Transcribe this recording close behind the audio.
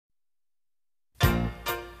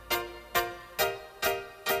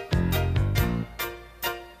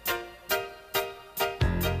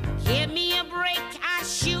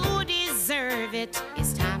it.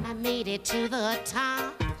 It's time I made it to the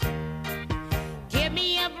top. Give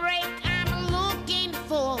me a break, I'm looking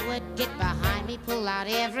forward. Get behind me, pull out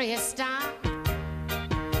every stop.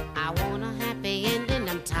 I want a happy ending,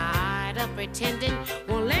 I'm tired of pretending.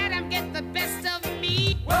 Won't let them get the best of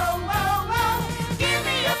me. Whoa, whoa, whoa, give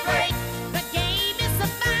me a break. The game is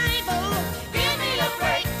survival. Give me a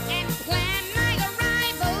break and plan my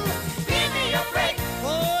arrival. Give me a break.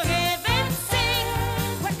 For heaven's sake,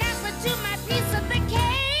 what happened to my piece of the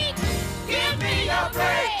cake? Give me a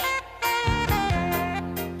break.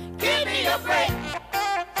 Give me a break.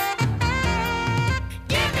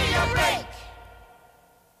 Give me a break.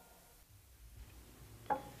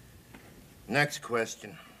 Next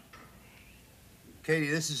question. Katie,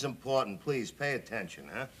 this is important. Please pay attention,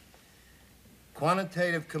 huh?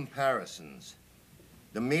 Quantitative comparisons.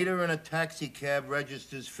 The meter in a taxi cab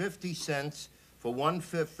registers 50 cents for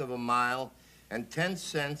 1/5 of a mile and 10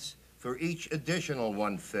 cents for each additional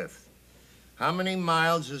 1/5. How many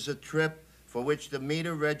miles is a trip for which the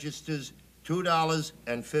meter registers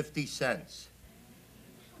 $2.50?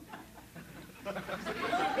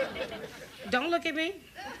 Don't look at me.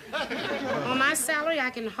 On my salary, I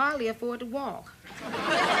can hardly afford to walk.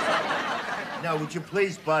 Now, would you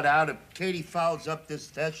please butt out? If Katie fouls up this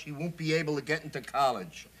test, she won't be able to get into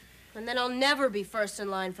college. And then I'll never be first in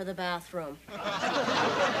line for the bathroom.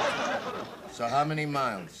 So how many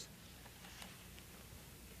miles?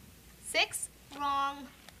 6? Wrong.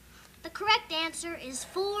 The correct answer is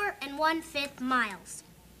 4 1/5 miles.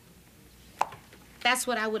 That's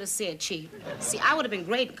what I would have said, Chief. See, I would have been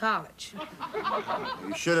great in college.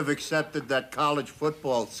 You should have accepted that college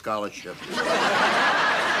football scholarship.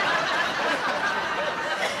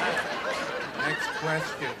 Next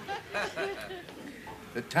question.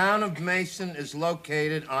 The town of Mason is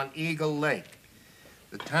located on Eagle Lake.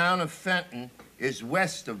 The town of Fenton is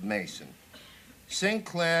west of Mason.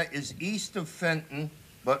 Sinclair is east of Fenton,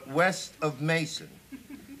 but west of Mason.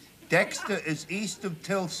 Dexter is east of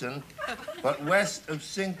Tilson, but west of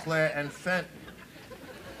Sinclair and Fenton.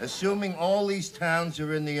 Assuming all these towns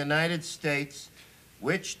are in the United States,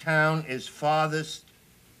 which town is farthest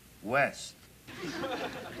west?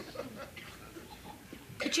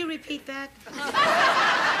 Could you repeat that?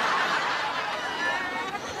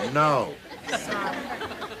 No. Sorry.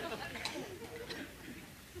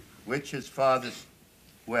 Which is farthest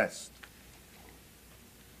west?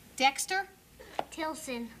 Dexter?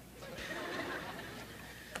 Tilson.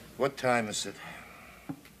 What time is it?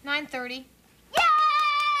 9:30.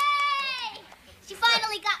 Yay! She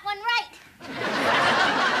finally got one right.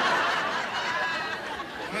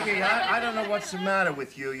 Katie, I don't know what's the matter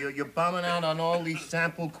with you. You're bumming out on all these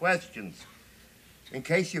sample questions. In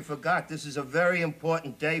case you forgot, this is a very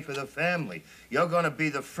important day for the family. You're going to be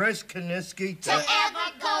the first Kaniski To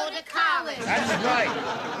ever go to college. That's right.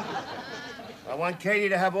 I want Katie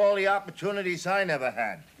to have all the opportunities I never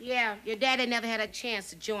had. Yeah, your daddy never had a chance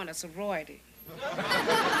to join a sorority.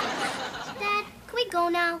 Dad, can we go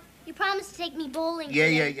now? You promised to take me bowling.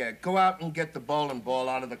 Yeah. Go out and get the bowling ball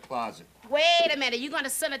out of the closet. Wait a minute, you gonna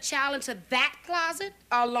send a child into that closet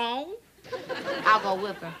alone? I'll go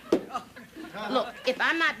with her. Look, if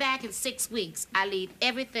I'm not back in 6 weeks, I leave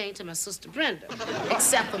everything to my sister Brenda,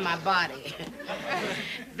 except for my body.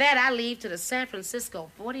 That I leave to the San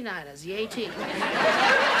Francisco 49ers. Yay, team.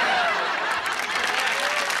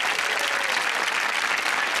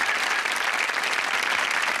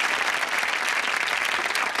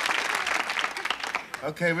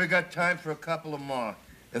 Okay, we got time for a couple of more.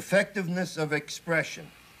 Effectiveness of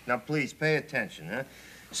expression. Now, please, pay attention, huh?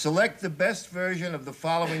 Select the best version of the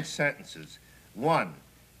following sentences. 1.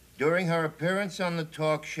 During her appearance on the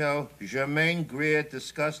talk show, Germaine Greer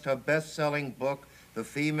discussed her best-selling book, The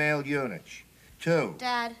Female Eunuch. 2.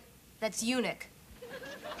 Dad, that's eunuch.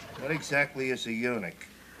 What exactly is a eunuch?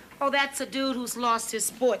 Oh, that's a dude who's lost his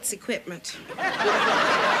sports equipment.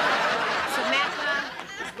 Samantha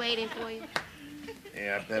is waiting for you.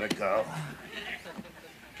 Yeah, I better go.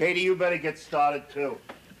 Katie, you better get started, too.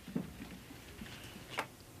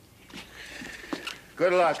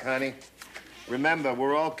 Good luck, honey. Remember,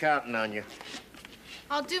 we're all counting on you.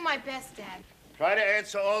 I'll do my best, Dad. Try to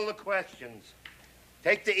answer all the questions.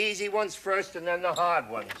 Take the easy ones first and then the hard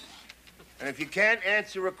ones. And if you can't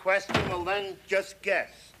answer a question, well, then just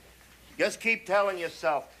guess. Just keep telling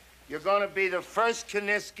yourself, you're going to be the first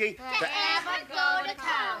Kaniski to ever go to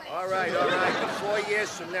college. All right. But 4 years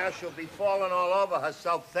from now, she'll be falling all over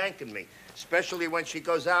herself thanking me, especially when she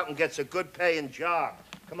goes out and gets a good-paying job.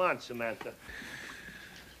 Come on, Samantha.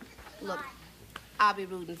 Look, I'll be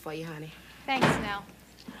rooting for you, honey. Thanks, Nell.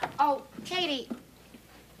 Oh, Katie,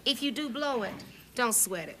 if you do blow it, don't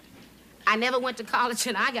sweat it. I never went to college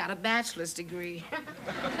and I got a bachelor's degree.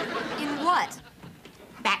 In what?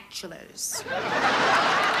 Bachelor's.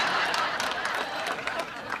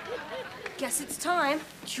 Guess it's time.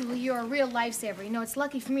 Julie, you're a real lifesaver. You know, it's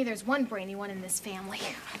lucky for me there's one brainy one in this family.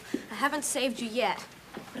 I haven't saved you yet.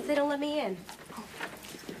 What if they don't let me in?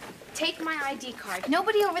 Take my ID card.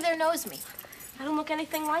 Nobody over there knows me. I don't look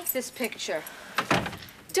anything like this picture.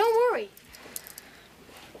 Don't worry.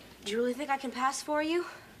 Do you really think I can pass for you?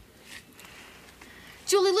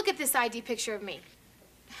 Julie, look at this ID picture of me.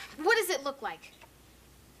 What does it look like?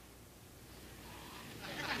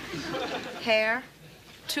 Hair,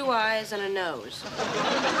 2 eyes, and a nose.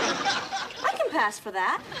 I can pass for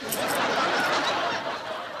that.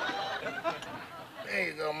 There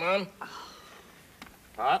you go, Mom.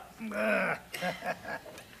 Pop. Daddy,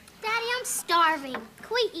 I'm starving.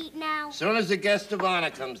 Can we eat now? As soon as the guest of honor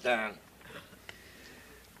comes down.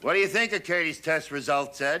 What do you think of Katie's test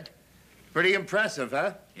results, Ed? Pretty impressive,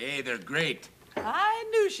 huh? Hey, they're great. I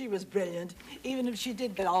knew she was brilliant, even if she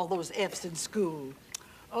did get all those F's in school.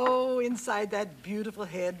 Oh, inside that beautiful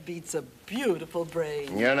head beats a beautiful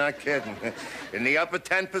brain. You're not kidding. In the upper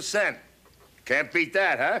 10%. Can't beat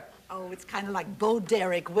that, huh? Oh, it's kind of like Bo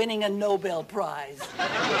Derek winning a Nobel Prize.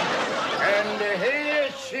 And here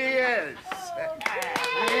she is.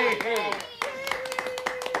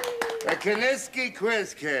 The Kaniski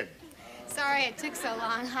Quiz Kid. Sorry it took so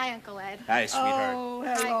long. Hi, Uncle Ed. Hi, sweetheart. Oh,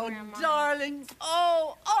 Hi, hello, Grandma. darling.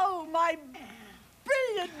 Oh, my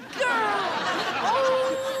brilliant girl.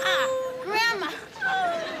 Oh, Grandma!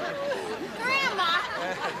 Grandma!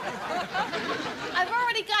 I've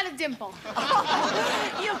already got a dimple.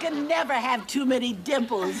 you can never have too many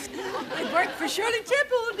dimples. It worked for Shirley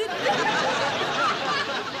Temple, didn't it?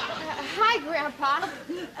 Hi, Grandpa.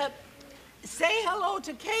 Say hello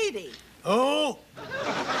to Katie. Oh!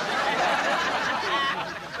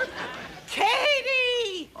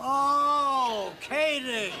 Katie! Oh,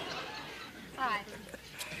 Katie! Hi.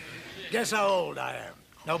 Guess how old I am.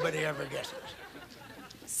 Nobody ever guesses.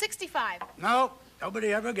 65. No,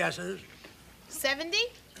 nobody ever guesses. 70?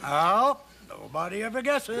 No, nobody ever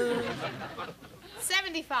guesses.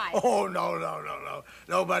 75. Oh, no.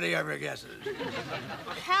 Nobody ever guesses.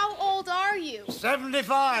 How old are you?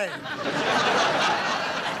 75.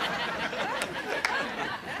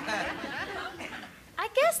 I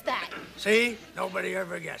guessed that. See? Nobody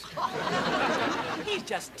ever guesses. He's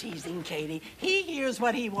just teasing Katie. He hears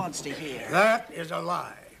what he wants to hear. That is a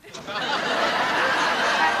lie. Here's my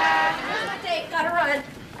date. Gotta run.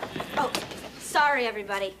 Oh, sorry,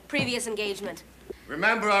 everybody. Previous engagement.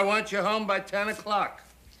 Remember, I want you home by 10 o'clock.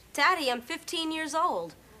 Daddy, I'm 15 years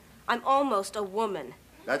old. I'm almost a woman.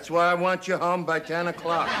 That's why I want you home by 10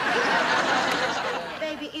 o'clock.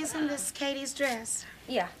 Baby, isn't this Katie's dress?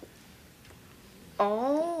 Yeah.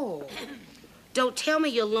 Oh. Don't tell me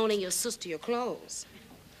you're loaning your sister your clothes.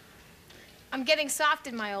 I'm getting soft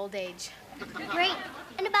in my old age. Great.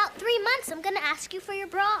 In about 3 months, I'm gonna ask you for your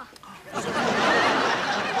bra.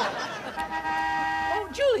 Oh,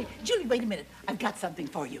 Julie, wait a minute. I've got something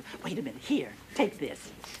for you. Wait a minute. Here, take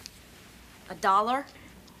this. $1?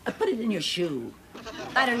 Put it in your shoe.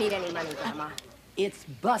 I don't need any money, Grandma. It's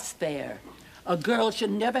bus fare. A girl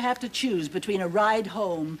should never have to choose between a ride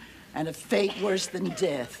home and a fate worse than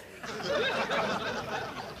death.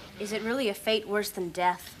 Is it really a fate worse than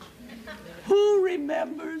death? Who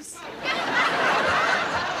remembers?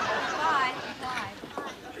 Bye.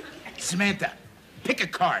 Samantha, pick a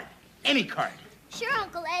card. Any card. Sure,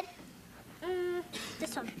 Uncle Ed.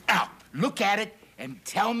 This one. Now, look at it and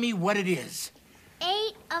tell me what it is.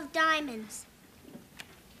 8 of diamonds.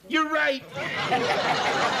 You're right.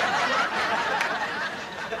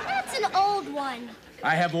 That's an old one.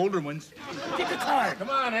 I have older ones. Pick a card. Come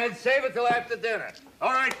on, Ed, save it till after dinner.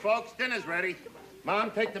 All right, folks, dinner's ready. Mom,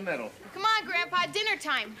 take the middle. Come on, Grandpa, dinner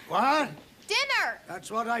time. What? Dinner! That's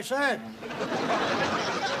what I said.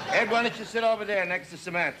 Ed, why don't you sit over there next to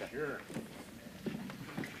Samantha? Sure.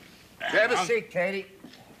 Have a seat, Katie.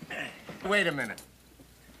 Wait a minute.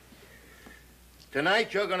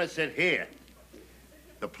 Tonight, you're gonna sit here.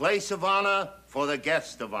 The place of honor for the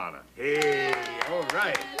guest of honor. Hey, all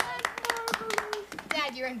right.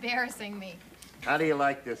 Dad, you're embarrassing me. How do you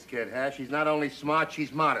like this kid, huh? She's not only smart,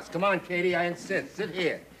 she's modest. Come on, Katie, I insist. Sit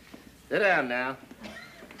here. Sit down now.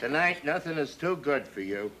 Tonight, nothing is too good for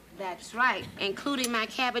you. That's right, including my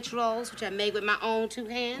cabbage rolls, which I made with my own 2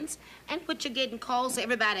 hands, and which are getting cold, so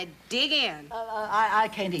everybody dig in. I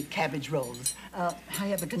can't eat cabbage rolls. I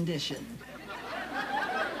have a condition.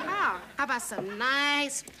 How about some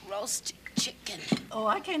nice roasted chicken? Oh,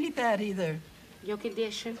 I can't eat that either. Your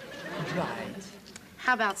condition? Right.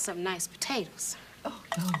 How about some nice potatoes? Oh,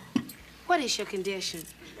 no. What is your condition?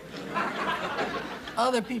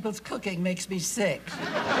 Other people's cooking makes me sick.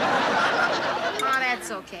 Oh,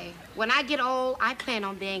 that's okay. When I get old, I plan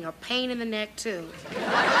on being a pain in the neck, too.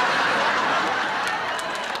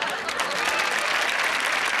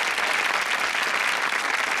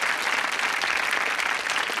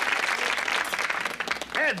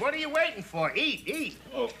 Ed, what are you waiting for? Eat, eat.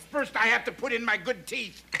 Oh, first I have to put in my good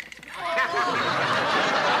teeth.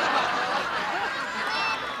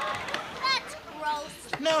 That's gross.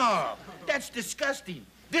 No, that's disgusting.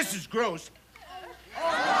 This is gross.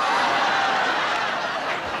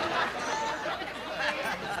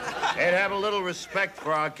 Ed, have a little respect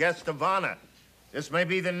for our guest of honor. This may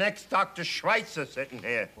be the next Dr. Schweitzer sitting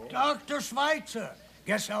here. Dr. Schweitzer.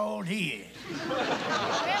 Guess how old he is.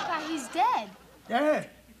 Grandpa, he's dead. Dead?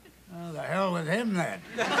 Oh, the hell with him, then.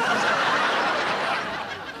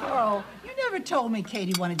 Carl, you never told me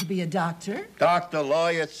Katie wanted to be a doctor. Doctor,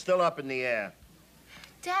 lawyer, it's still up in the air.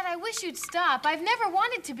 Dad, I wish you'd stop. I've never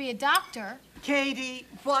wanted to be a doctor. Katie,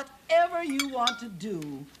 whatever you want to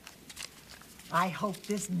do, I hope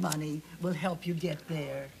this money will help you get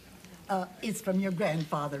there. It's from your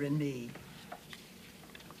grandfather and me.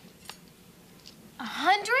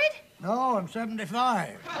 100? No, I'm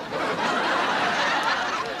 75.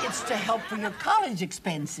 It's to help for your college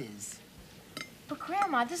expenses. But,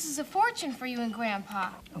 Grandma, this is a fortune for you and Grandpa.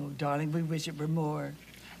 Oh, darling, we wish it were more.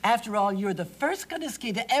 After all, you're the first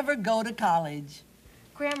Kuniski to ever go to college.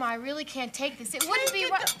 Grandma, I really can't take this. It wouldn't be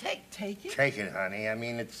right. Take it. Take it, honey. I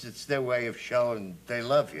mean, it's their way of showing they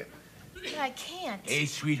love you. But I can't. Hey,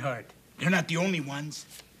 sweetheart, they're not the only ones.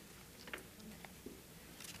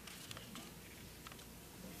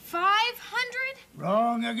 500?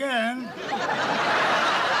 Wrong again.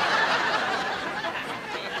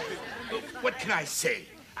 What can I say?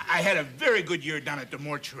 I had a very good year down at the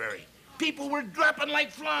mortuary. People were dropping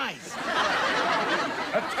like flies.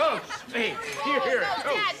 A toast. Hey, here, a No,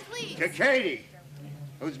 toast. Dad, please. To Katie,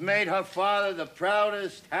 who's made her father the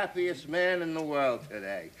proudest, happiest man in the world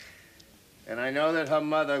today. And I know that her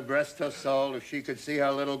mother, rest her soul, if she could see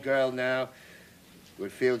her little girl now,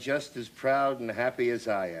 would feel just as proud and happy as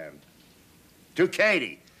I am. To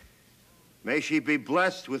Katie, may she be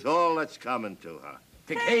blessed with all that's coming to her.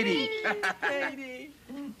 To Katie. Katie.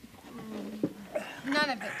 None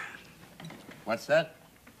of it. What's that?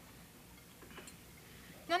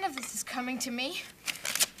 None of this is coming to me.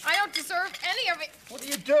 I don't deserve any of it. What are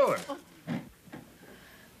you doing?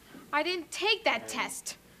 I didn't take that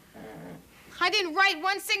test. I didn't write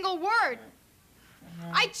one single word.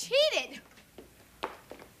 I cheated.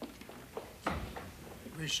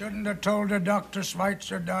 We shouldn't have told her Dr.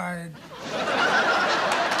 Schweitzer died.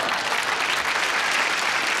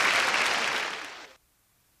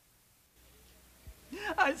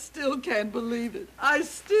 I still can't believe it. I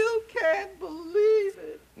still can't believe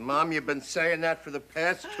it. Mom, you've been saying that for the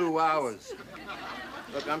past 2 hours.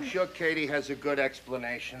 Look, I'm sure Katie has a good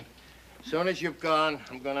explanation. As soon as you've gone,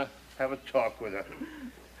 I'm gonna have a talk with her.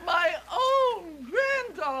 My own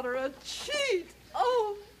granddaughter, a cheat.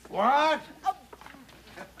 Oh, What?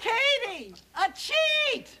 Katie, a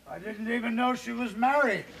cheat. I didn't even know she was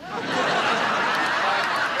married.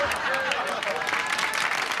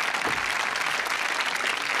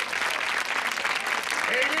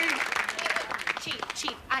 Katie?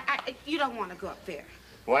 Chief, you don't want to go up there.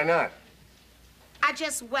 Why not? I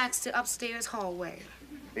just waxed the upstairs hallway.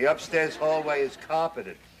 The upstairs hallway is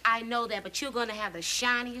carpeted. I know that, but you're going to have the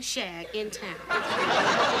shiniest shag in town.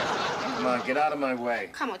 Come on, get out of my way.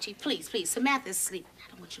 Come on, Chief, please. Samantha's sleeping. I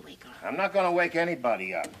don't want you to wake her up. I'm not gonna wake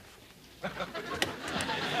anybody up.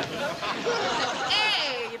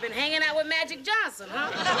 Hey, you've been hanging out with Magic Johnson,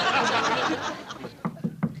 huh?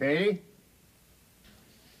 Katie?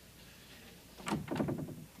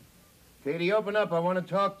 Katie, open up. I want to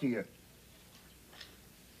talk to you.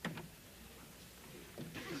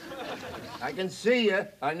 I can see you.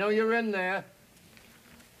 I know you're in there.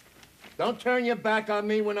 Don't turn your back on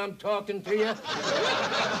me when I'm talking to you.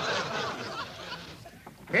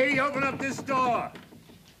 Katie, open up this door.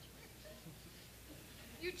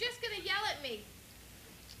 You're just gonna yell at me.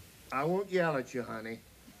 I won't yell at you, honey.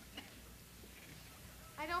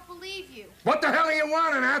 I don't believe you. What the hell do you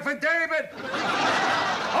want, an affidavit?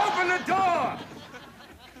 Open the door!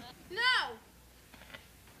 No!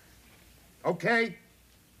 Okay.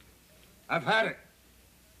 I've had it.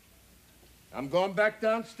 I'm going back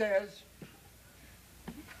downstairs.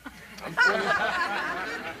 I'm finished.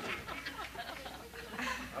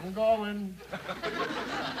 I'm going.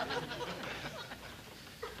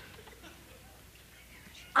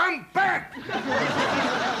 I'm back!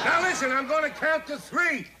 Now listen, I'm going to count to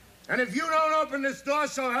 3. And if you don't open this door,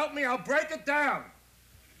 so help me, I'll break it down.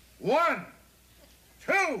 1,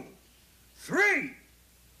 2, 3,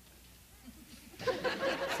 4.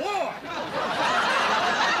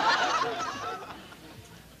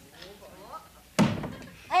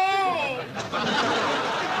 Oh!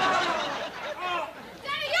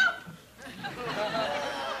 Daddy, you!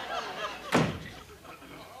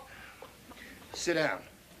 Sit down.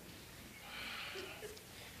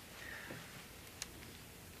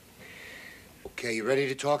 Okay, you ready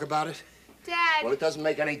to talk about it? Dad. Well, it doesn't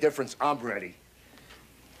make any difference. I'm ready.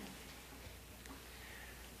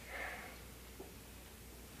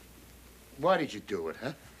 Why did you do it,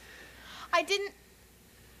 huh? I didn't...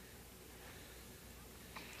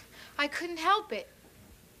 I couldn't help it.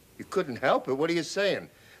 You couldn't help it? What are you saying?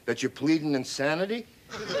 That you're pleading insanity?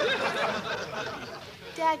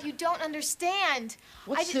 Dad, you don't understand.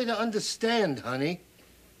 What's there to understand, honey?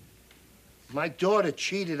 My daughter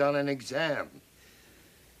cheated on an exam.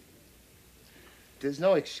 There's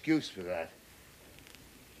no excuse for that.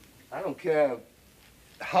 I don't care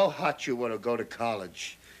how hot you want to go to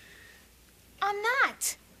college. I'm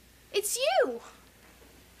not. It's you.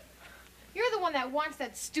 You're the one that wants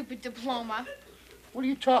that stupid diploma. What are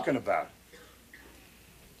you talking about?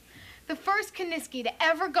 The first Kaniski to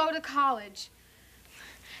ever go to college.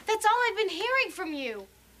 That's all I've been hearing from you.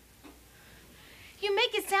 You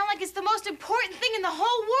make it sound like it's the most important thing in the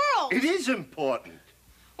whole world. It is important.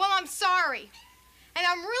 Well, I'm sorry. And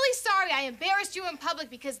I'm really sorry I embarrassed you in public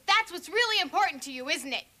because that's what's really important to you,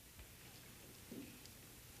 isn't it?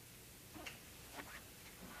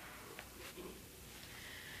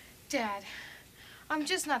 Dad, I'm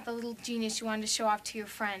just not the little genius you wanted to show off to your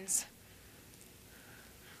friends.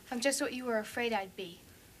 I'm just what you were afraid I'd be.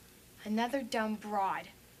 Another dumb broad.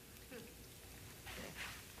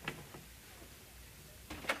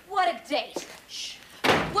 What a date. Shh.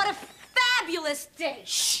 What a fabulous date.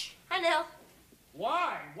 Shh. Hi, Nell.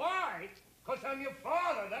 Why? Why? Because I'm your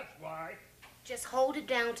father, that's why. Just hold it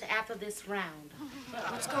down to after this round.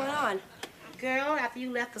 What's going on? Girl, after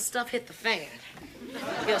you left, the stuff hit the fan.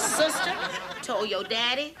 Your sister told your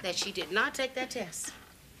daddy that she did not take that test.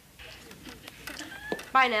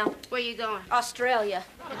 Bye now. Where you going? Australia.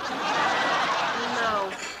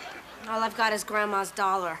 No. All I've got is Grandma's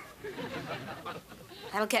dollar.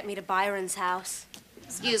 That'll get me to Byron's house.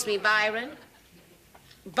 Excuse me, Byron?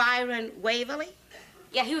 Byron Waverly?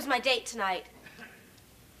 Yeah, he was my date tonight.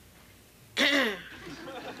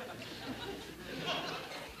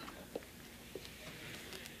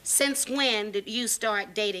 Since when did you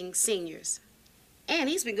start dating seniors? And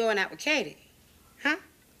he's been going out with Katie, huh?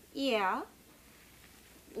 Yeah.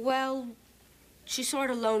 Well, she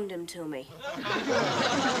sort of loaned him to me.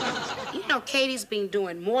 You know, Katie's been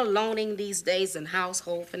doing more loaning these days than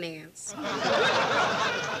household finance.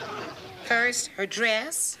 First, her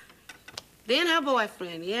dress, then her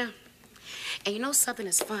boyfriend, yeah. And you know something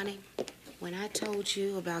that's funny? When I told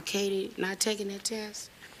you about Katie not taking that test,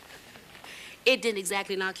 it didn't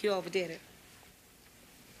exactly knock you over, did it?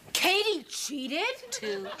 Katie cheated?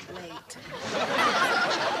 Too late.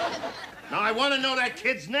 Now, I want to know that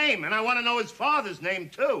kid's name, and I want to know his father's name,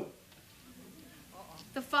 too.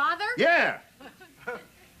 The father? Yeah.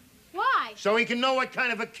 Why? So he can know what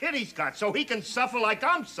kind of a kid he's got, so he can suffer like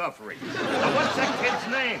I'm suffering. Now, what's that kid's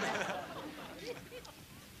name?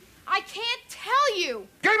 I can't tell you.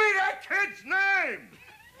 Give me that kid's name!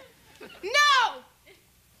 No!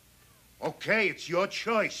 Okay, it's your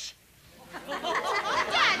choice. Dad,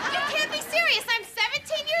 you can't be serious. I'm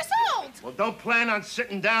 17 years old. Well, don't plan on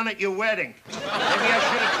sitting down at your wedding. Maybe I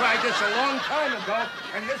should have tried this a long time ago,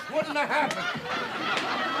 and this wouldn't have happened.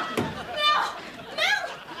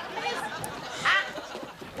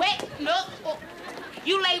 Wait, no. Oh.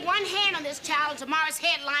 You lay one hand on this child, and tomorrow's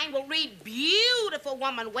headline will read, "Beautiful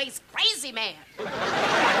woman wastes crazy man."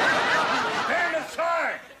 Stand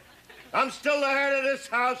aside. I'm still the head of this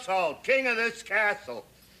household, king of this castle.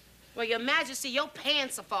 Well, Your Majesty, your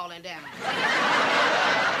pants are falling down. Now,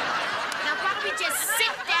 why don't we just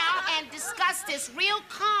sit down and discuss this real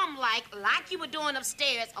calm-like you were doing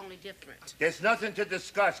upstairs, only different. There's nothing to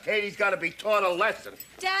discuss. Katie's got to be taught a lesson.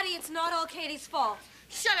 Daddy, it's not all Katie's fault.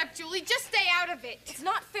 Shut up, Julie. Just stay out of it. It's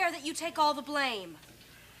not fair that you take all the blame.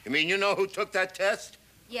 You mean you know who took that test?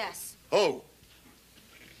 Yes. Who?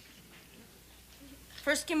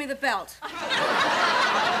 First, give me the belt.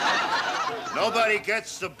 Nobody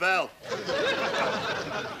gets the belt.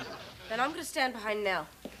 Then I'm gonna stand behind Nell.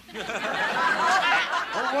 Who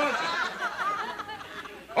was it?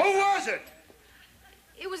 Who was it?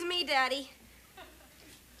 It was me, Daddy.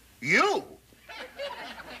 You?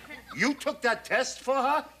 You took that test for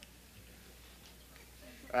her?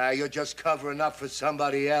 You're just covering up for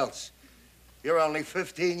somebody else. You're only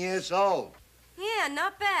 15 years old. Yeah,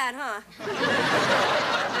 not bad, huh?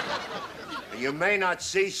 And you may not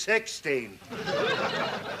see 16.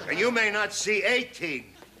 And you may not see 18.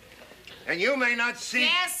 And you may not see...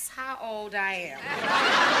 Guess how old I am.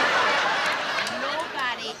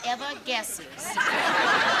 Nobody ever guesses.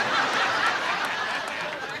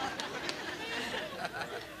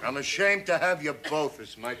 I'm ashamed to have you both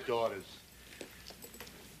as my daughters.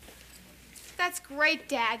 That's great,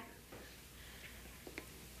 Dad.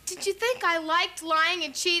 Did you think I liked lying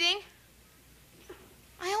and cheating?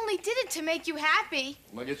 I only did it to make you happy.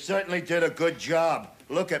 Well, you certainly did a good job.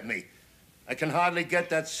 Look at me. I can hardly get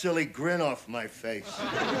that silly grin off my face.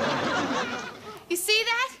 You see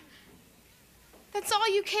that? That's all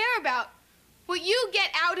you care about. What you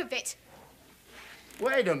get out of it.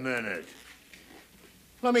 Wait a minute.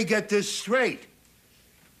 Let me get this straight.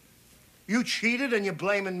 You cheated and you're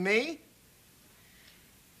blaming me?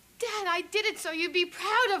 Dad, I did it so you'd be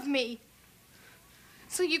proud of me.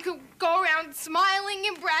 So you could go around smiling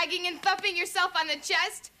and bragging and thumping yourself on the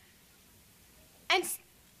chest.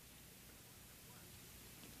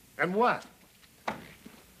 And what?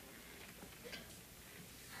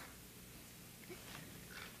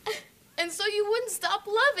 And so you wouldn't stop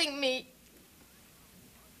loving me.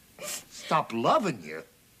 Stop loving you?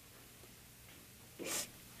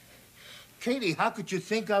 Katie, how could you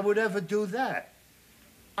think I would ever do that?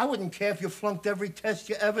 I wouldn't care if you flunked every test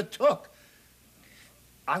you ever took.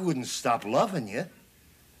 I wouldn't stop loving you.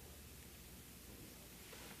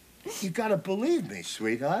 You gotta believe me,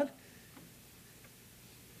 sweetheart.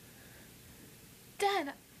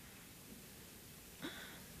 Dad,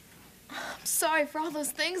 I'm sorry for all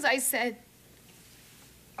those things I said.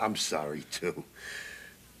 I'm sorry, too.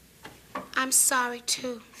 I'm sorry,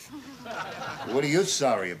 too. What are you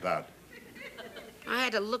sorry about? I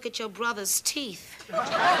had to look at your brother's teeth. And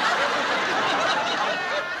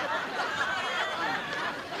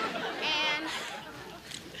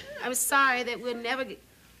I'm sorry that we'll never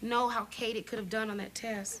know how Katie could have done on that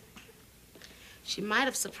test. She might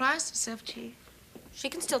have surprised herself, Chief. She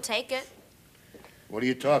can still take it. What are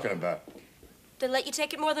you talking about? They let you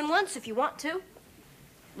take it more than once if you want to.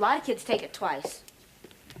 A lot of kids take it twice.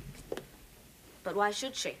 But why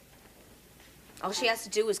should she? All she has to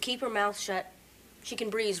do is keep her mouth shut. She can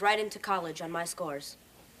breeze right into college on my scores.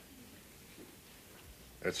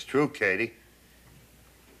 That's true, Katie.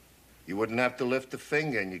 You wouldn't have to lift a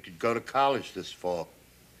finger and you could go to college this fall.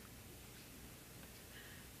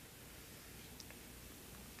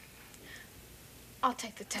 I'll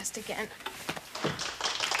take the test again.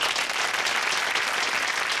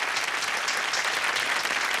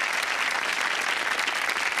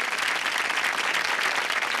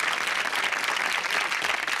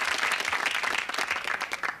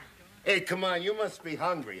 Hey, come on, you must be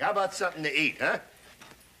hungry. How about something to eat, huh?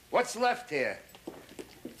 What's left here?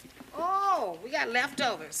 Oh, we got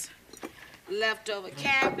leftovers. Leftover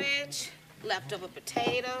cabbage, leftover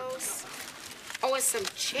potatoes. Oh, and some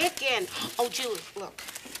chicken. Oh, Julie, look.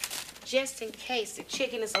 Just in case the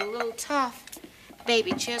chicken is a little tough,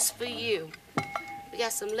 baby, just for you. We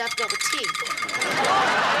got some leftover tea.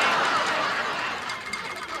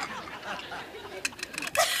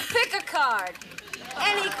 Pick a card.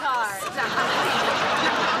 Any card.